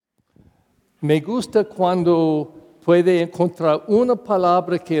Me gusta cuando puede encontrar una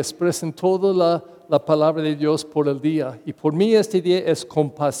palabra que expresa toda la palabra de Dios por el día. Y por mí este día es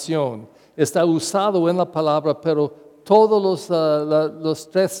compasión. Está usado en la palabra, pero todos los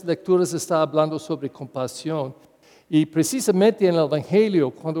 3 lecturas están hablando sobre compasión. Y precisamente en el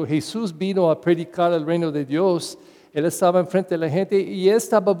Evangelio, cuando Jesús vino a predicar el reino de Dios, Él estaba enfrente de la gente y Él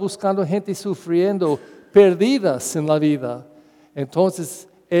estaba buscando gente sufriendo, perdidas en la vida. Entonces,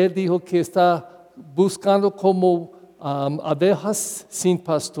 Él dijo que está buscando como abejas sin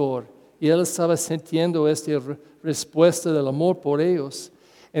pastor. Y Él estaba sintiendo esta respuesta del amor por ellos.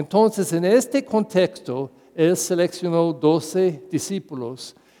 Entonces, en este contexto, Él seleccionó 12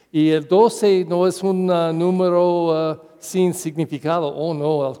 discípulos. Y el 12 no es un número sin significado,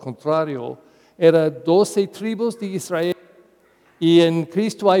 no, al contrario. Eran 12 tribus de Israel. Y en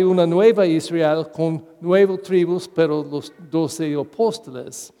Cristo hay una nueva Israel con 9 tribus, pero los 12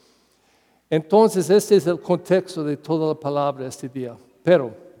 apóstoles. Entonces, este es el contexto de toda la palabra este día.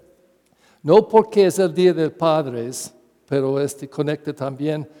 Pero, no porque es el Día del Padres, pero conecta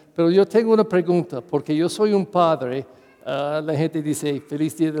también. Pero yo tengo una pregunta, porque yo soy un padre. La gente dice,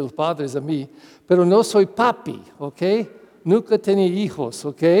 feliz Día de los Padres a mí, pero no soy papi, ¿ok? Nunca tenía hijos,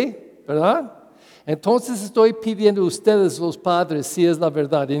 ¿ok? ¿Verdad? Entonces estoy pidiendo a ustedes, los padres, si es la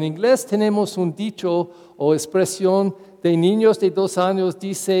verdad. En inglés tenemos un dicho o expresión de niños de 2 años,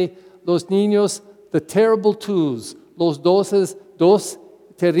 dice los niños, the terrible twos, los 2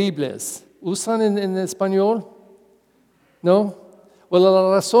 terribles. ¿Usan en español? ¿No? Bueno,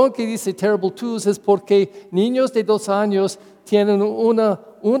 la razón que dice terrible twos es porque niños de 2 años tienen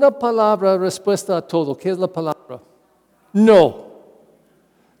una palabra respuesta a todo. ¿Qué es la palabra? No.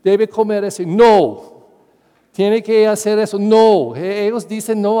 Debe comer eso. No. Tiene que hacer eso. No. Ellos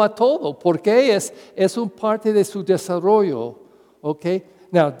dicen no a todo. ¿Por qué? Es un parte de su desarrollo. ¿Ok?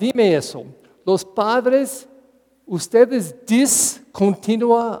 Now, dime eso. Los padres, ¿ustedes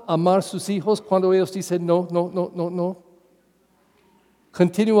discontinúan a amar a sus hijos cuando ellos dicen no?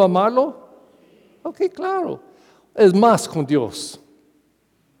 ¿Continúa a amarlo? Ok, claro. Es más con Dios.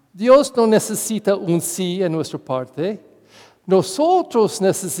 Dios no necesita un sí en nuestra parte. Nosotros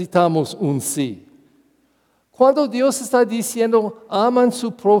necesitamos un sí. Cuando Dios está diciendo aman a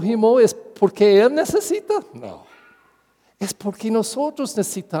su prójimo, ¿es porque Él necesita? No. Es porque nosotros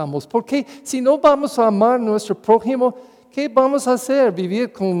necesitamos. Porque si no vamos a amar a nuestro prójimo, ¿qué vamos a hacer?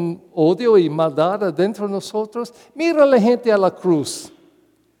 ¿Vivir con odio y maldad dentro de nosotros? Mira a la gente a la cruz.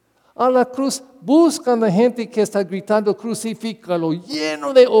 A la cruz buscan a la gente que está gritando crucifícalo,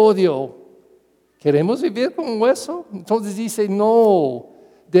 lleno de odio. ¿Queremos vivir con eso? Entonces dice, no,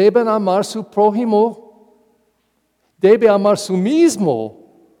 deben amar a su prójimo, debe amar a su mismo,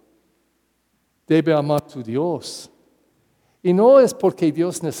 debe amar a su Dios. Y no es porque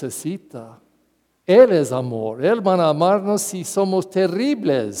Dios necesita, Él es amor, Él va a amarnos si somos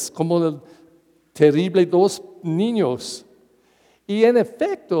terribles, como el terrible 2 niños. Y en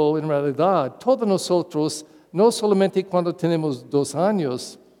efecto, en realidad, todos nosotros, no solamente cuando tenemos 2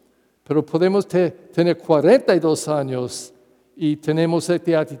 años, pero podemos tener 42 años y tenemos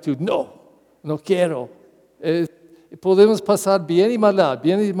esta actitud, no quiero. Podemos pasar bien y maldad.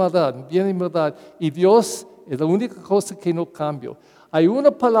 Y Dios es la única cosa que no cambia. Hay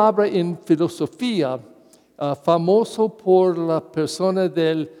una palabra en filosofía famoso por la persona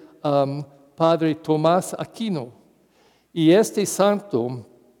del Padre Tomás Aquino. Y este santo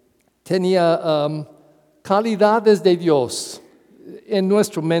tenía calidades de Dios en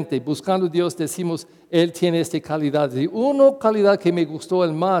nuestra mente. Buscando a Dios decimos, Él tiene esta calidad. Y una calidad que me gustó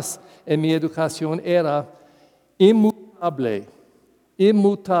el más en mi educación era inmutable.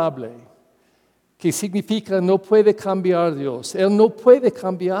 Que significa no puede cambiar Dios. Él no puede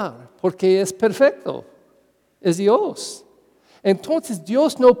cambiar porque es perfecto. Es Dios. Entonces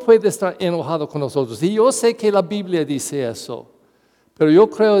Dios no puede estar enojado con nosotros. Y yo sé que la Biblia dice eso. Pero yo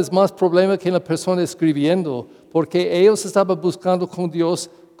creo que es más problema que la persona escribiendo. Porque ellos estaban buscando con Dios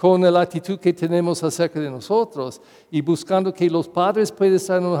con la actitud que tenemos acerca de nosotros. Y buscando que los padres puedan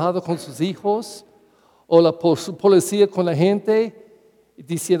estar enojados con sus hijos. O la policía con la gente.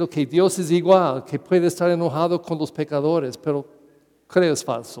 Diciendo que Dios es igual. Que puede estar enojado con los pecadores. Pero creo es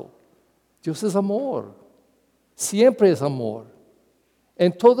falso. Dios es amor. Siempre es amor.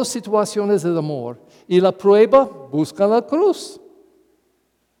 En todas situaciones es amor. Y la prueba, busca la cruz.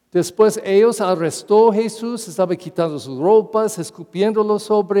 Después ellos arrestó a Jesús, estaba quitando sus ropas, escupiéndolo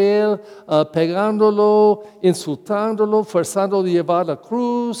sobre él, pegándolo, insultándolo, forzándolo a llevar la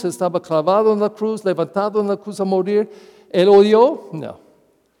cruz, estaba clavado en la cruz, levantado en la cruz a morir. ¿Él odió? No.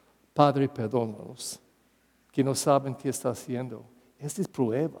 Padre, perdónalos, que no saben qué está haciendo. Esta es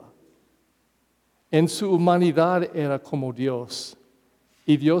prueba. En su humanidad era como Dios.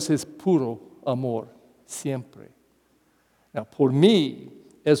 Y Dios es puro amor, siempre. Por mí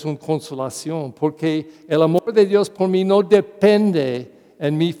es una consolación, porque el amor de Dios por mí no depende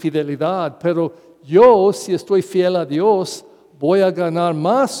en mi fidelidad, pero yo, si estoy fiel a Dios, voy a ganar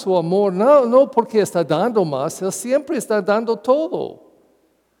más su amor, no porque está dando más, Él siempre está dando todo,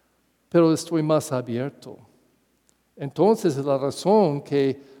 pero estoy más abierto. Entonces, es la razón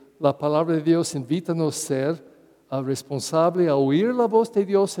que la palabra de Dios invita a nos ser responsable a oír la voz de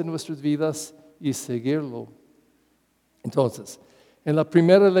Dios en nuestras vidas y seguirlo. Entonces, en la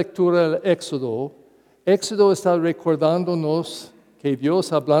primera lectura del Éxodo está recordándonos que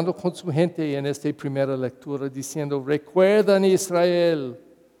Dios hablando con su gente en esta primera lectura diciendo, recuerdan Israel,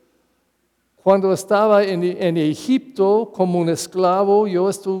 cuando estaba en Egipto como un esclavo, yo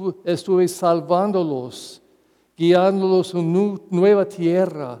estuve salvándolos, guiándolos a una nueva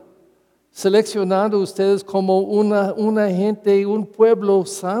tierra, seleccionando a ustedes como una gente, un pueblo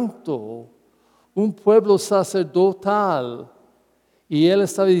santo, un pueblo sacerdotal. Y Él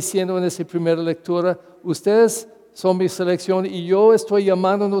estaba diciendo en esa primera lectura, ustedes son mi selección y yo estoy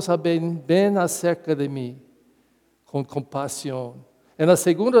llamándonos a ven acerca de mí, con compasión. En la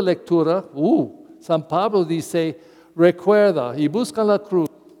segunda lectura, San Pablo dice, recuerda y busca la cruz.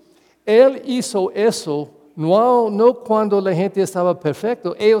 Él hizo eso no cuando la gente estaba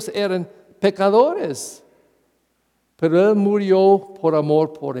perfecta, ellos eran pecadores, pero Él murió por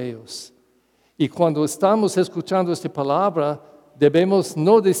amor por ellos. Y cuando estamos escuchando esta palabra, debemos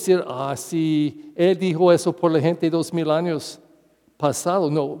no decir, sí, Él dijo eso por la gente 2000 años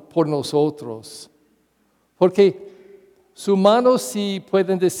pasados, no, por nosotros. Porque sus humanos sí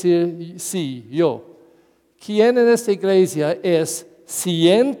pueden decir, sí, yo. ¿Quién en esta iglesia es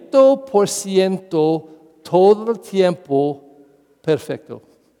 100% todo el tiempo perfecto?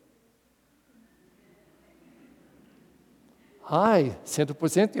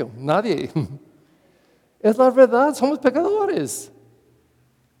 100%, nadie. Es la verdad, somos pecadores.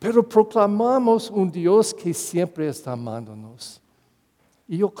 Pero proclamamos un Dios que siempre está amándonos.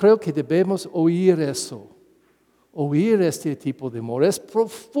 Y yo creo que debemos oír eso. Oír este tipo de amor. Es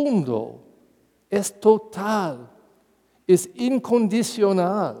profundo, es total, es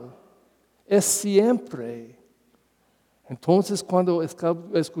incondicional, es siempre. Entonces, cuando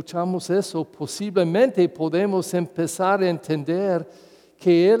escuchamos eso, posiblemente podemos empezar a entender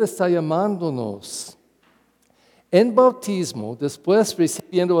que Él está llamándonos. En bautismo, después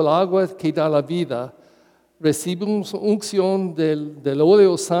recibiendo el agua que da la vida, recibimos unción del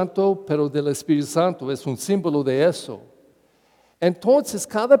óleo santo, pero del Espíritu Santo, es un símbolo de eso. Entonces,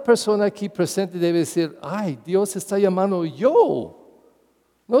 cada persona aquí presente debe decir, Dios está llamando yo.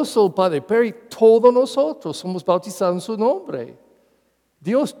 No solo Padre Perry, todos nosotros somos bautizados en su nombre.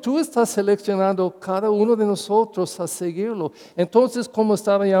 Dios, tú estás seleccionando cada uno de nosotros a seguirlo. Entonces, como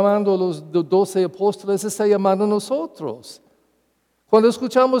estaba llamando a los 12 apóstoles, está llamando a nosotros. Cuando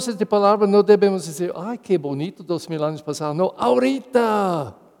escuchamos esta palabra, no debemos decir, qué bonito 2000 años pasados. No,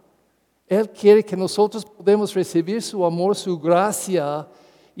 ahorita. Él quiere que nosotros podamos recibir su amor, su gracia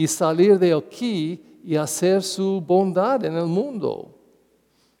y salir de aquí y hacer su bondad en el mundo.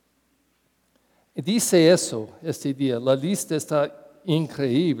 Dice eso este día, la lista está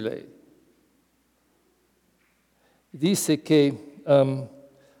increíble. Dice que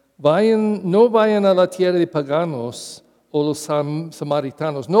no vayan a la tierra de paganos o los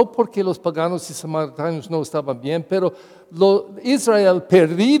samaritanos, no porque los paganos y samaritanos no estaban bien, pero el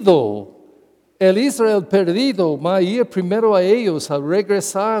Israel perdido va a ir primero a ellos, a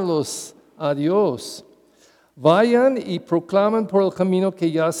regresarlos a Dios. Vayan y proclaman por el camino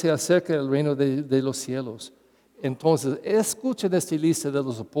que ya se acerca el reino de los cielos. Entonces, escuchen esta lista de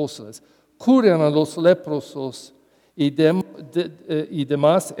los apóstoles. Curen a los leprosos y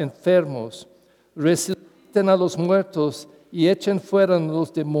demás enfermos. Resuciten a los muertos y echen fuera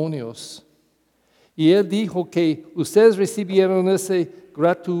los demonios. Y Él dijo que ustedes recibieron ese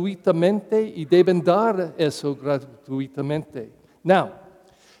gratuitamente y deben dar eso gratuitamente. Now,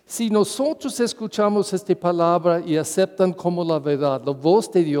 si nosotros escuchamos esta palabra y aceptan como la verdad, la voz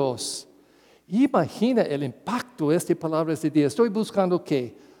de Dios, imagina el impacto de esta palabra este día. Estoy buscando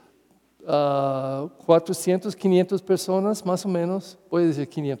 ¿qué? 400, 500 personas, más o menos. Voy a decir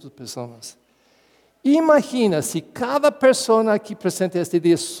 500 personas. Imagina si cada persona aquí presente este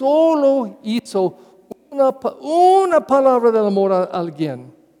día solo hizo una palabra del amor a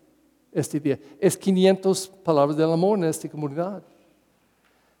alguien este día. Es 500 palabras del amor en esta comunidad.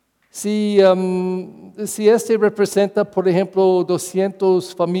 Si este representa, por ejemplo,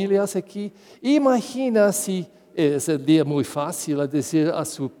 200 familias aquí, imagina si es el día muy fácil a decir a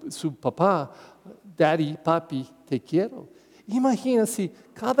su papá, Daddy, papi, te quiero. Imagina si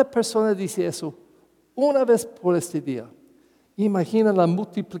cada persona dice eso una vez por este día. Imagina la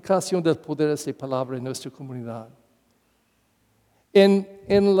multiplicación del poder de esta palabra en nuestra comunidad.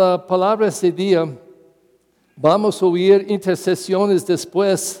 En la palabra de este día vamos a oír intercesiones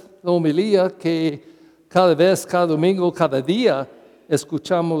después de la homilía que cada vez, cada domingo, cada día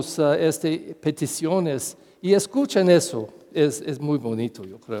escuchamos estas peticiones y escuchen eso. Es muy bonito,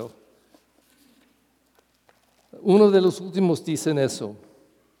 yo creo. Uno de los últimos dicen eso.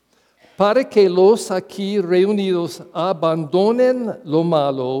 Para que los aquí reunidos abandonen lo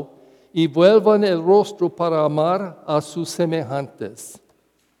malo y vuelvan el rostro para amar a sus semejantes.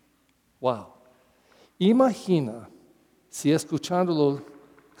 Wow. Imagina si escuchándolo,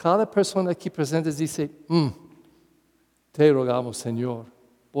 cada persona aquí presente dice, te rogamos, Señor,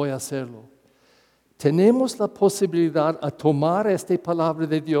 voy a hacerlo. Tenemos la posibilidad a tomar esta palabra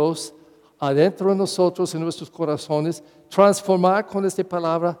de Dios adentro de nosotros, en nuestros corazones, transformar con esta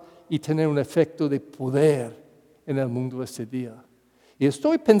palabra y tener un efecto de poder en el mundo este día. Y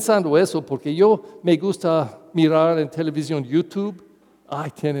estoy pensando eso porque yo me gusta mirar en televisión YouTube.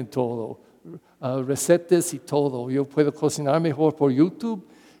 Ay, tienen todo, recetas y todo. Yo puedo cocinar mejor por YouTube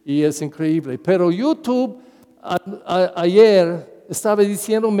y es increíble. Pero YouTube ayer estaba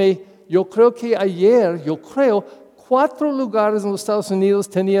diciéndome, yo creo 4 lugares en los Estados Unidos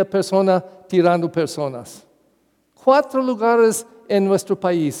tenía personas tirando personas. 4 lugares en nuestro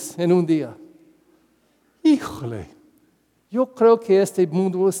país en un día. Híjole, yo creo que este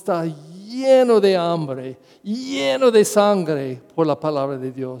mundo está lleno de hambre, lleno de sangre por la palabra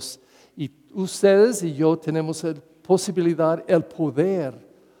de Dios. Y ustedes y yo tenemos la posibilidad, el poder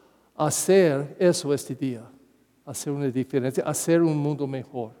hacer eso este día, hacer una diferencia, hacer un mundo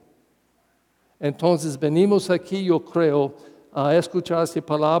mejor. Entonces venimos aquí, yo creo, a escuchar esta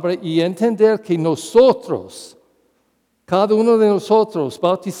palabra y entender que nosotros, cada uno de nosotros,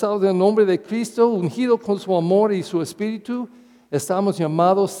 bautizados en el nombre de Cristo, ungido con su amor y su espíritu, estamos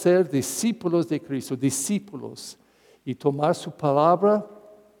llamados a ser discípulos de Cristo, discípulos, y tomar su palabra,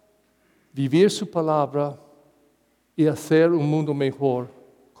 vivir su palabra y hacer un mundo mejor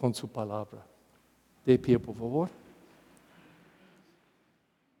con su palabra. De pie, por favor.